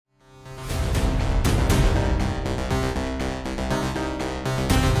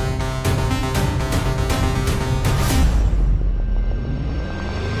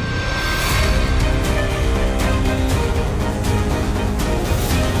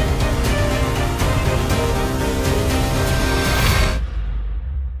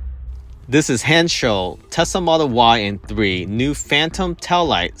This is Hansshow Tesla Model Y and 3 new phantom tail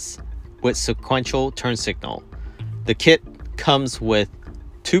lights with sequential turn signal. The kit comes with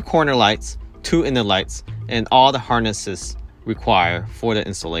 2 corner lights, 2 inner lights, and all the harnesses required for the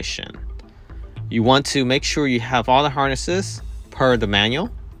installation. You want to make sure you have all the harnesses per the manual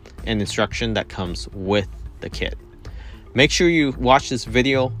and instruction that comes with the kit. Make sure you watch this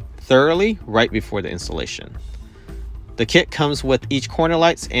video thoroughly right before the installation. The kit comes with each corner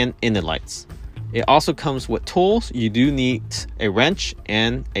lights and inner lights. It also comes with tools. You do need a wrench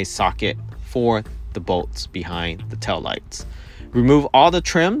and a socket for the bolts behind the tail lights. Remove all the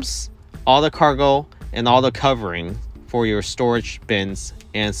trims, all the cargo, and all the covering for your storage bins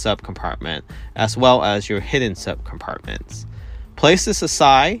and sub compartment, as well as your hidden sub compartments. Place this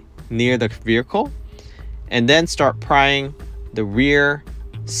aside near the vehicle and then start prying the rear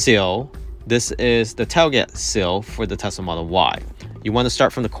seal. This is the tailgate seal for the Tesla Model Y. You want to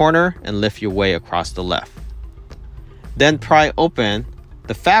start from the corner and lift your way across the left. Then pry open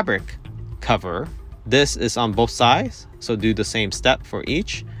the fabric cover. This is on both sides, so do the same step for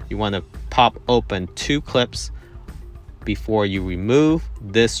each. You want to pop open 2 clips before you remove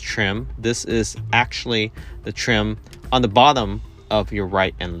this trim. This is actually the trim on the bottom of your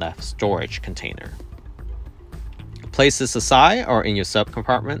right and left storage container. Place this aside or in your sub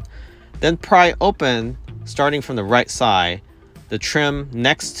compartment. Then pry open, starting from the right side, the trim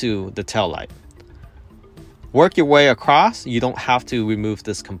next to the tail light. Work your way across. You don't have to remove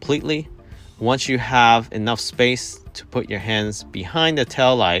this completely. Once you have enough space to put your hands behind the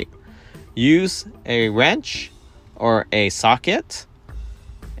tail light, use a wrench or a socket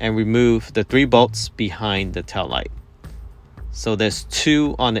and remove the 3 bolts behind the tail light. So there's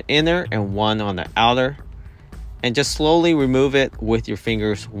 2 on the inner and 1 on the outer. And just slowly remove it with your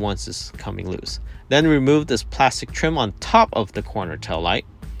fingers once it's coming loose. Then remove this plastic trim on top of the corner tail light.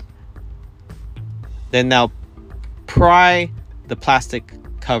 Then now pry the plastic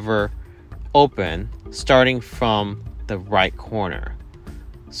cover open, starting from the right corner.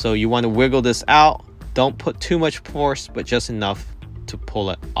 So you want to wiggle this out. Don't put too much force, but just enough to pull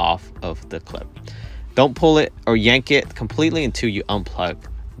it off of the clip. Don't pull it or yank it completely until you unplug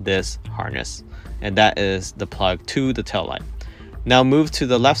this harness. And that is the plug to the tail light. Now move to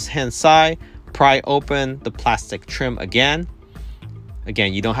the left hand side, pry open the plastic trim again.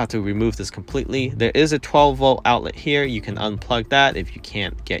 Again, you don't have to remove this completely. There is a 12-volt outlet here. You can unplug that if you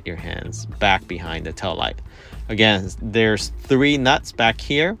can't get your hands back behind the tail light. Again, there's 3 nuts back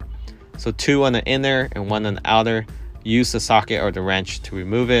here. So 2 on the inner and 1 on the outer. Use the socket or the wrench to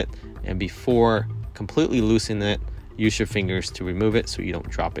remove it. And before completely loosening it, use your fingers to remove it so you don't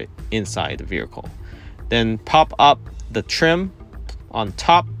drop it inside the vehicle. Then pop up the trim on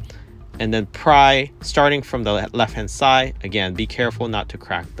top and then pry starting from the left hand side. Again, be careful not to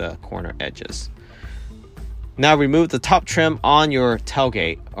crack the corner edges. Now remove the top trim on your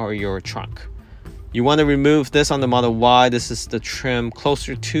tailgate or your trunk. You want to remove this on the Model Y. This is the trim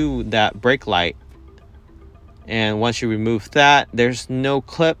closer to that brake light. And once you remove that, there's no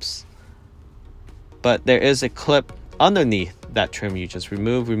clips, but there is a clip underneath that trim you just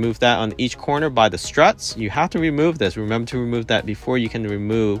removed. Remove that on each corner by the struts. You have to remove this. Remember to remove that before you can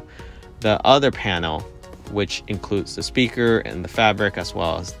remove the other panel, which includes the speaker and the fabric as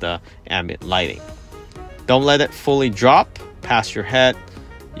well as the ambient lighting. Don't let it fully drop past your head.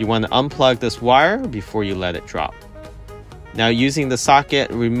 You want to unplug this wire before you let it drop. Now using the socket,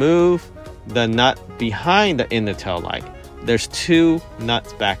 remove the nut behind the inner tail light. There's 2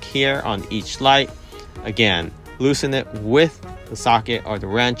 nuts back here on each light. Again, loosen it with the socket or the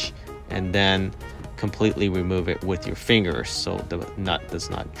wrench and then completely remove it with your fingers so the nut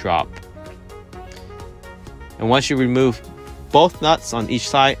does not drop. And once you remove both nuts on each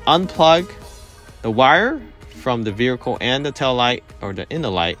side, unplug the wire from the vehicle and the tail light or the inner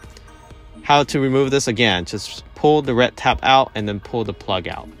light. How to remove this? Again, just pull the red tab out and then pull the plug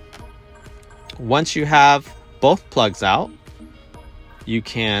out. Once you have both plugs out, you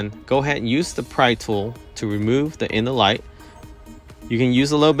can go ahead and use the pry tool to remove the inner light. You can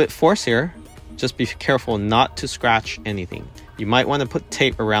use a little bit force here. Just be careful not to scratch anything. You might want to put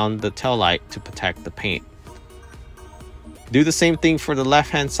tape around the tail light to protect the paint. Do the same thing for the left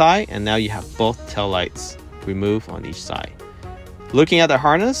hand side, and now you have both tail lights removed on each side. Looking at the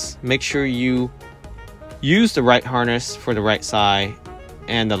harness, make sure you use the right harness for the right side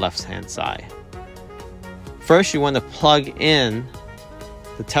and the left hand side. First, you want to plug in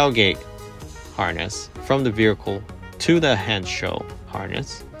the tailgate harness from the vehicle to the Hansshow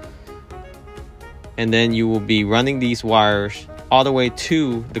harness, and then you will be running these wires all the way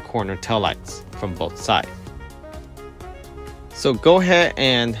to the corner tail lights from both sides. So go ahead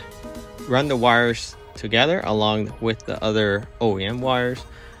and run the wires together along with the other OEM wires.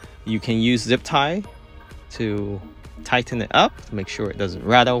 You can use zip tie to tighten it up to make sure it doesn't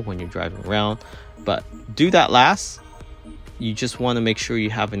rattle when you're driving around, but do that last. You just want to make sure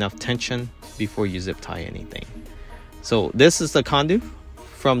you have enough tension before you zip tie anything. So this is the conduit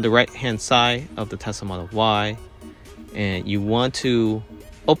from the right hand side of the Tesla Model Y, and you want to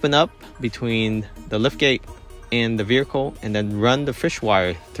open up between the liftgate and the vehicle and then run the fish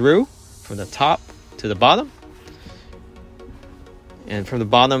wire through from the top to the bottom. And from the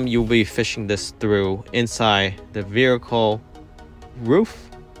bottom, you'll be fishing this through inside the vehicle roof,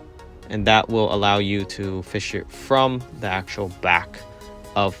 and that will allow you to fish it from the actual back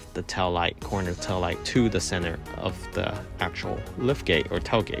of the tail light, corner tail light, to the center of the actual liftgate or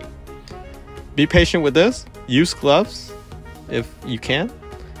tailgate. Be patient with this. Use gloves if you can,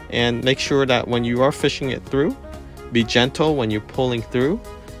 and make sure that when you are fishing it through, be gentle when you're pulling through.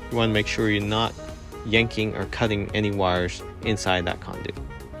 You want to make sure you're not yanking or cutting any wires inside that conduit.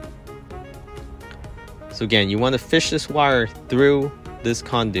 So again, you want to fish this wire through this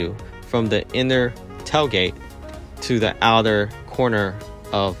conduit from the inner tailgate to the outer corner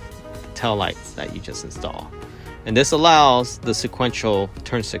of the tail lights that you just installed. And this allows the sequential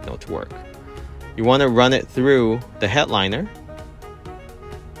turn signal to work. You want to run it through the headliner.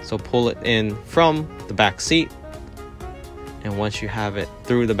 So pull it in from the back seat. And once you have it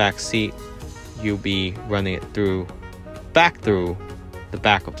through the back seat, you'll be running it through the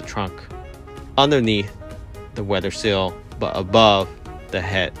back of the trunk, underneath the weather seal, but above the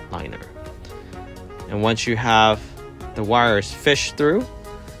headliner. And once you have the wires fished through,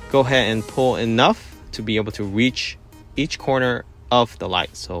 go ahead and pull enough to be able to reach each corner of the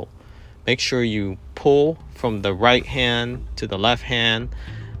light. So make sure you pull from the right hand to the left hand,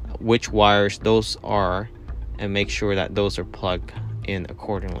 which wires those are, and make sure that those are plugged in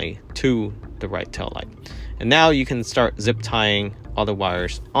accordingly to the right tail light. And now you can start zip tying all the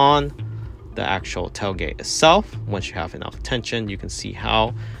wires on the actual tailgate itself. Once you have enough tension, you can see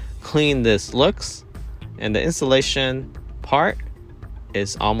how clean this looks, and the installation part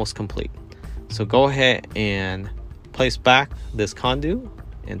is almost complete. So go ahead and place back this conduit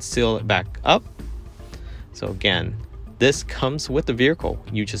and seal it back up. So again, this comes with the vehicle.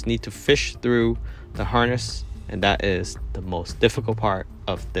 You just need to fish through the harness, and that is the most difficult part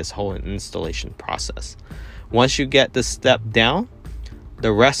of this whole installation process. Once you get this step down,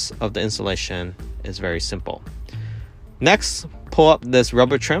 the rest of the installation is very simple. Next, pull up this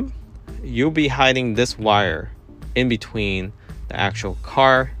rubber trim. You'll be hiding this wire in between the actual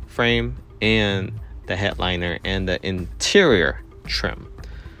car frame and the headliner and the interior trim.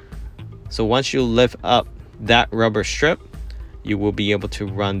 So once you lift up that rubber strip, you will be able to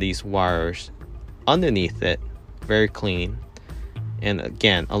run these wires underneath it, very clean, and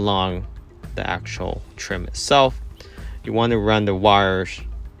again along the actual trim itself. You want to run the wires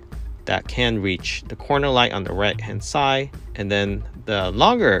that can reach the corner light on the right hand side, and then the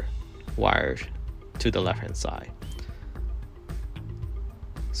longer wires to the left hand side.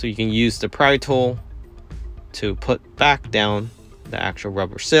 So you can use the pry tool to put back down the actual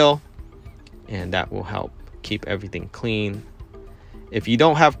rubber seal, and that will help keep everything clean. If you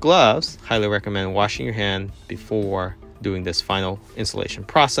don't have gloves, highly recommend washing your hand before doing this final installation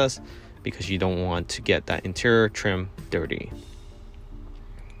process, because you don't want to get that interior trim dirty.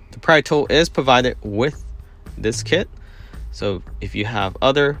 The pry tool is provided with this kit, so if you have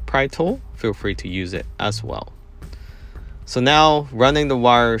other pry tool, feel free to use it as well. So now running the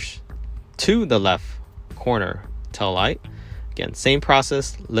wires to the left corner tail light. Again, same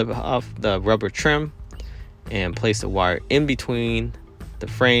process, lift off the rubber trim and place the wire in between the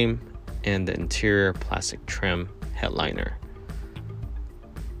frame and the interior plastic trim headliner.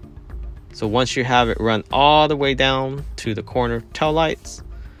 So once you have it run all the way down to the corner tail lights,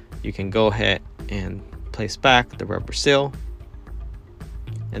 you can go ahead and place back the rubber seal.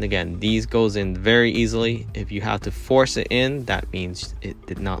 And again, these goes in very easily. If you have to force it in, that means it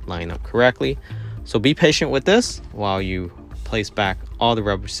did not line up correctly. So be patient with this while you place back all the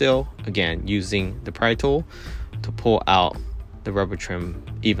rubber seal, again using the pry tool to pull out the rubber trim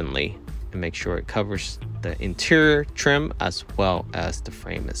evenly and make sure it covers the interior trim as well as the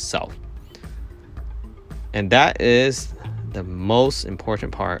frame itself. And that is the most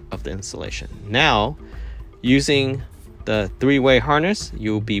important part of the installation. Now, using the three-way harness,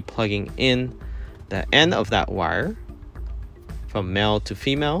 you'll be plugging in the end of that wire from male to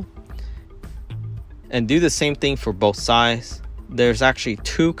female, and do the same thing for both sides. There's actually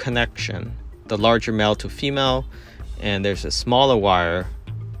two connections, the larger male to female, and there's a smaller wire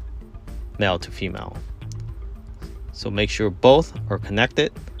male to female. So make sure both are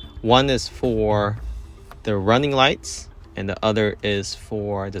connected One is for the running lights and the other is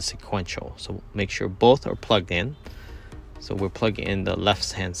for the sequential. So make sure both are plugged in. So we're plugging in the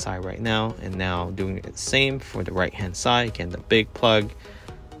left hand side right now, and now doing the same for the right hand side. Again, the big plug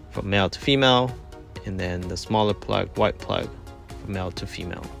from male to female, and then the smaller plug, white plug, from male to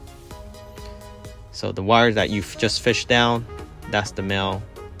female. So the wire that you've just fished down, that's the male,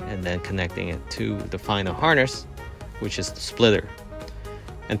 and then connecting it to the final harness, which is the splitter.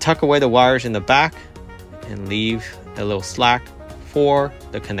 And tuck away the wires in the back and leave a little slack for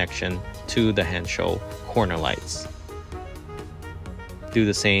the connection to the Hansshow corner lights. Do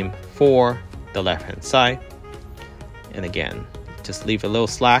the same for the left hand side, and again, just leave a little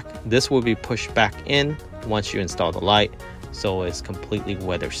slack. This will be pushed back in once you install the light, so it's completely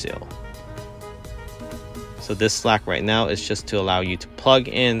weather seal. So this slack right now is just to allow you to plug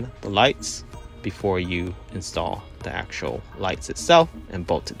in the lights before you install the actual lights itself and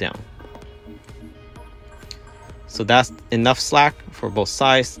bolt it down. So that's enough slack for both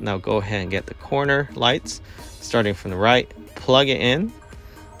sides. Now go ahead and get the corner lights, starting from the right, plug it in.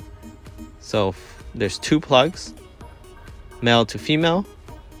 So there's two plugs, male to female,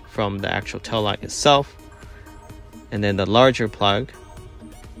 from the actual tail light itself, and then the larger plug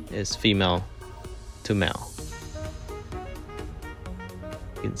is female to male.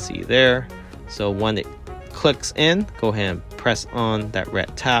 You can see there. So when it clicks in, go ahead and press on that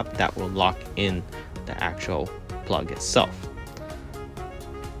red tab. That will lock in the actual plug itself.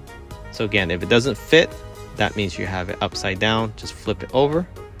 So again, if it doesn't fit, that means you have it upside down. Just flip it over.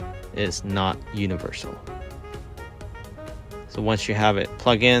 It's not universal. So once you have it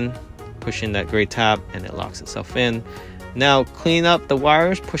plug in, push in that gray tab and it locks itself in. Now clean up the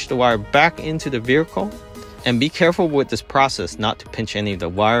wires, push the wire back into the vehicle, and be careful with this process not to pinch any of the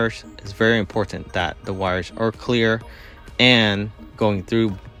wires. It's very important that the wires are clear and going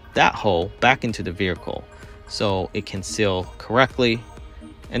through that hole back into the vehicle so it can seal correctly,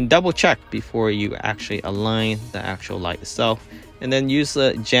 and double check before you actually align the actual light itself, and then use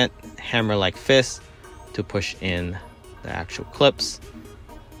a gent hammer like fist to push in the actual clips.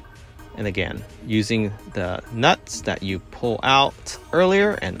 And again, using the nuts that you pull out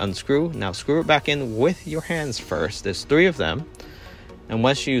earlier and unscrew, now screw it back in with your hands first. There's 3 of them, and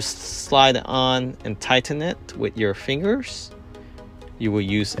once you slide it on and tighten it with your fingers, you will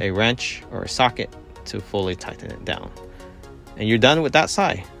use a wrench or a socket to fully tighten it down. And you're done with that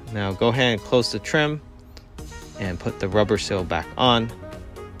side. Now go ahead and close the trim and put the rubber seal back on,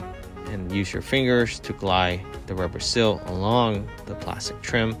 and use your fingers to glide the rubber seal along the plastic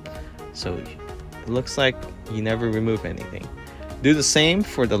trim so it looks like you never remove anything. Do the same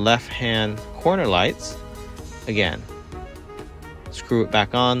for the left hand corner lights. Again, screw it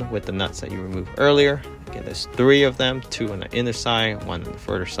back on with the nuts that you removed earlier. Again, there's 3 of them, 2 on the inner side, 1 on the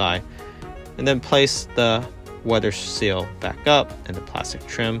further side, and then place the weather seal back up and the plastic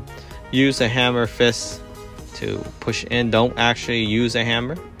trim. Use a hammer fist to push in. Don't actually use a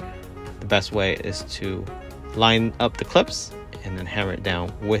hammer. The best way is to line up the clips and then hammer it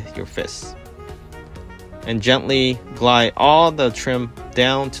down with your fists. And gently glide all the trim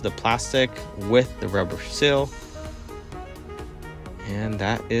down to the plastic with the rubber seal. And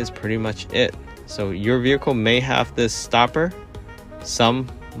that is pretty much it. So your vehicle may have this stopper, some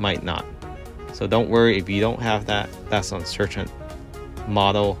might not. So don't worry if you don't have that. That's on certain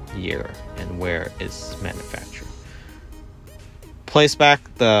model, year, and where it's manufactured. Place back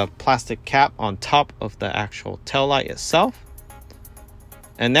the plastic cap on top of the actual tail light itself.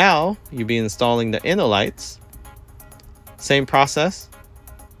 And now you'll be installing the inner lights. Same process.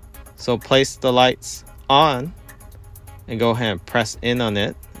 So place the lights on and go ahead and press in on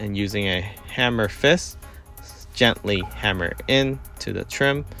it, and using a hammer fist, gently hammer in to the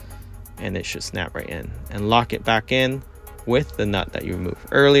trim, and it should snap right in. And lock it back in with the nut that you removed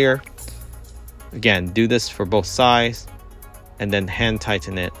earlier. Again, do this for both sides, and then hand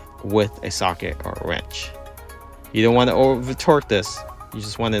tighten it with a socket or a wrench. You don't want to over torque this. You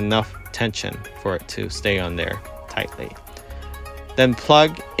just want enough tension for it to stay on there tightly. Then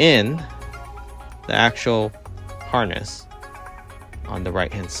plug in the actual harness on the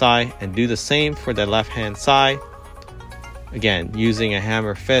right hand side, and do the same for the left hand side. Again, using a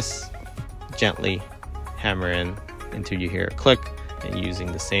hammer fist, gently hammer in until you hear a click, and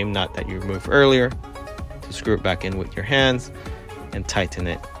using the same nut that you removed earlier to screw it back in with your hands and tighten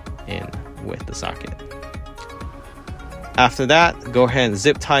it in with the socket. After that, go ahead and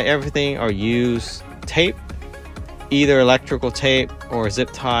zip tie everything or use tape. Either electrical tape or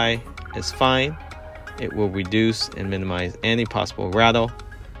zip tie is fine. It will reduce and minimize any possible rattle.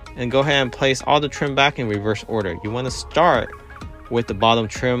 And go ahead and place all the trim back in reverse order. You want to start with the bottom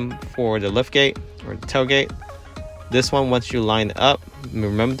trim for the liftgate or the tailgate. This one, once you line it up,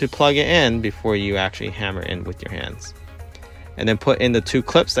 remember to plug it in before you actually hammer in with your hands. And then put in the 2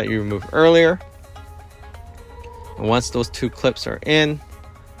 clips that you removed earlier. And once those 2 clips are in,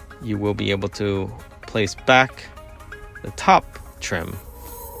 you will be able to place back the top trim,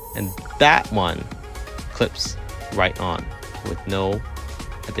 and that one clips right on with no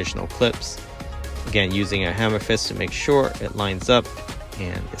additional clips. Again, using a hammer fist to make sure it lines up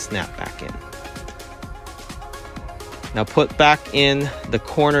and it snaps back in. Now put back in the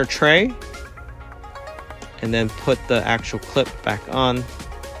corner tray and then put the actual clip back on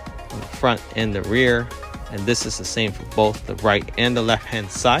the front and the rear. And this is the same for both the right and the left hand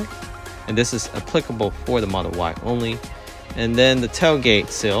side. And this is applicable for the Model Y only. And then the tailgate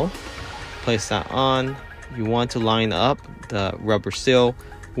seal, place that on. You want to line up the rubber seal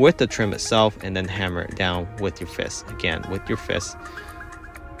with the trim itself and then hammer it down with your fist. Again, with your fist.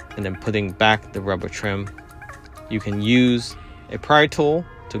 And then putting back the rubber trim. You can use a pry tool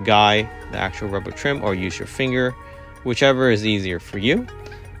to guide the actual rubber trim or use your finger, whichever is easier for you,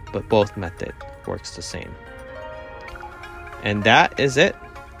 but both method works the same. And that is it.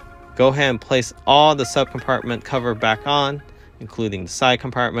 Go ahead and place all the sub-compartment cover back on, including the side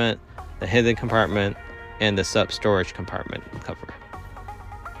compartment, the hidden compartment, and the sub-storage compartment cover.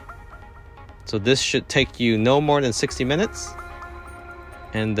 So this should take you no more than 60 minutes,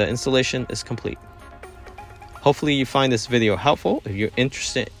 and the installation is complete. Hopefully you find this video helpful. If you're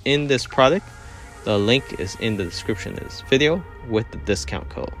interested in this product, the link is in the description of this video with the discount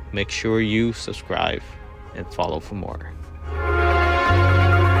code. Make sure you subscribe and follow for more.